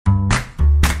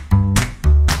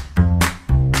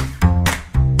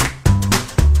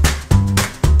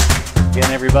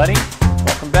again, everybody.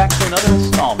 Welcome back to another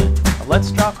installment of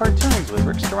Let's Draw Cartoons with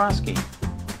Rick Starosky.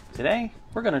 Today,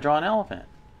 we're going to draw an elephant.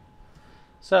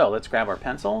 So, let's grab our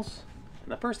pencils.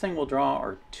 And the first thing we'll draw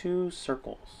are two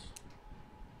circles.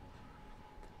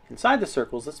 Inside the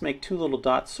circles, let's make two little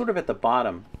dots sort of at the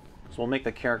bottom, so we'll make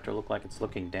the character look like it's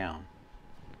looking down.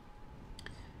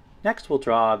 Next, we'll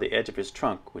draw the edge of his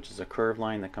trunk, which is a curved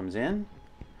line that comes in,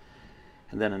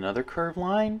 and then another curved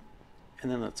line. And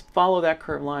then let's follow that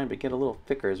curved line but get a little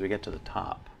thicker as we get to the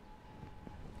top.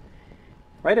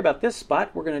 Right about this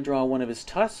spot, we're going to draw one of his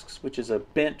tusks, which is a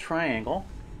bent triangle.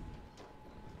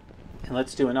 And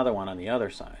let's do another one on the other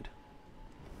side.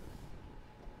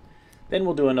 Then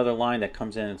we'll do another line that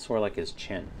comes in and sort of like his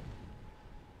chin.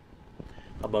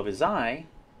 Above his eye,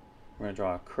 we're going to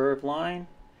draw a curved line,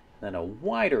 then a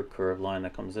wider curved line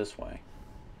that comes this way.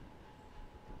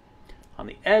 On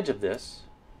the edge of this,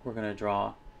 we're going to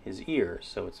draw his ears.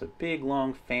 So it's a big,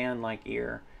 long, fan-like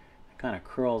ear that kind of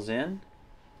curls in. And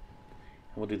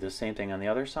we'll do the same thing on the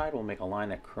other side. We'll make a line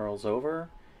that curls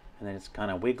over, and then it's kind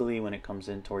of wiggly when it comes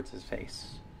in towards his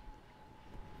face.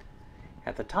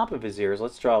 At the top of his ears,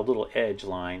 let's draw a little edge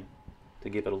line to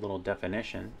give it a little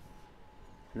definition.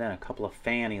 And then a couple of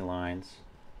fanny lines.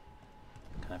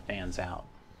 Kind of fans out.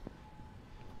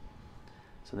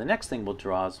 So the next thing we'll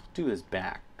draw is do his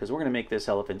back, because we're going to make this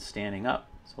elephant standing up.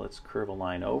 So let's curve a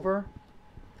line over,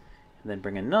 and then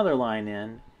bring another line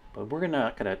in, but we're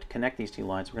not going to connect these two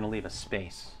lines. We're going to leave a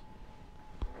space.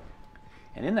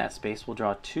 And in that space, we'll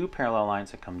draw two parallel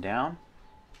lines that come down,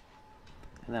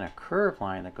 and then a curved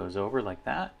line that goes over like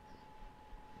that.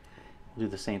 We'll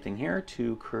do the same thing here,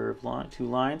 two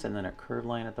lines, and then a curved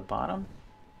line at the bottom.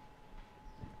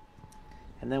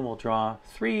 And then we'll draw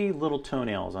three little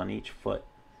toenails on each foot.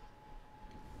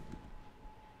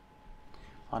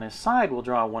 On his side, we'll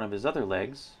draw one of his other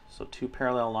legs, so two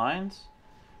parallel lines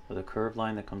with a curved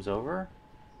line that comes over,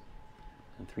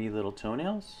 and three little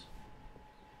toenails.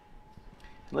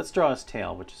 And let's draw his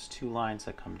tail, which is two lines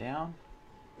that come down.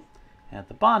 And at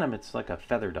the bottom, it's like a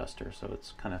feather duster, so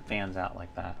it's kind of fans out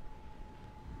like that.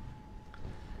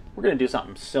 We're going to do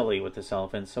something silly with this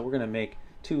elephant, so we're going to make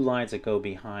two lines that go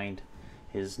behind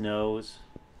his nose,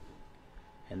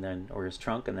 and then, or his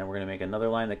trunk, and then we're going to make another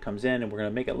line that comes in, and we're going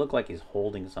to make it look like he's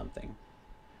holding something.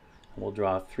 And we'll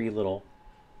draw three little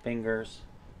fingers,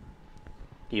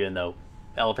 even though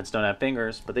elephants don't have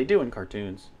fingers, but they do in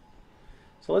cartoons.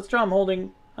 So let's draw him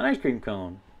holding an ice cream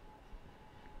cone.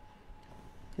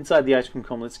 Inside the ice cream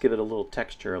cone, let's give it a little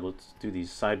texture. Let's do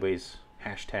these sideways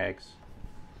hashtags.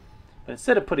 But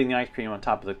instead of putting the ice cream on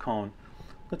top of the cone,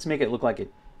 let's make it look like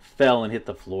it fell and hit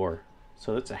the floor.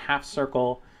 So it's a half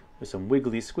circle with some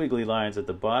wiggly squiggly lines at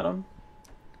the bottom,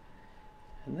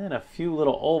 and then a few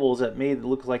little ovals that made it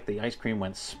look like the ice cream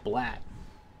went splat.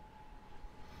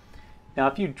 Now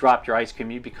if you dropped your ice cream,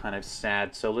 you'd be kind of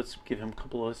sad, so let's give him a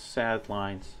couple of sad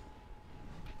lines.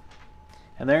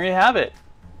 And there you have it.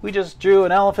 We just drew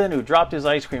an elephant who dropped his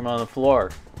ice cream on the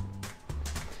floor.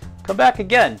 Come back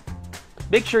again.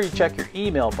 Make sure you check your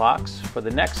email box for the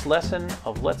next lesson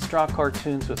of Let's Draw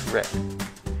Cartoons with Rick.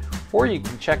 Or you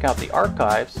can check out the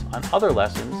archives on other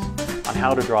lessons on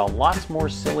how to draw lots more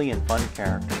silly and fun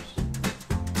characters.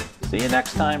 See you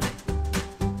next time.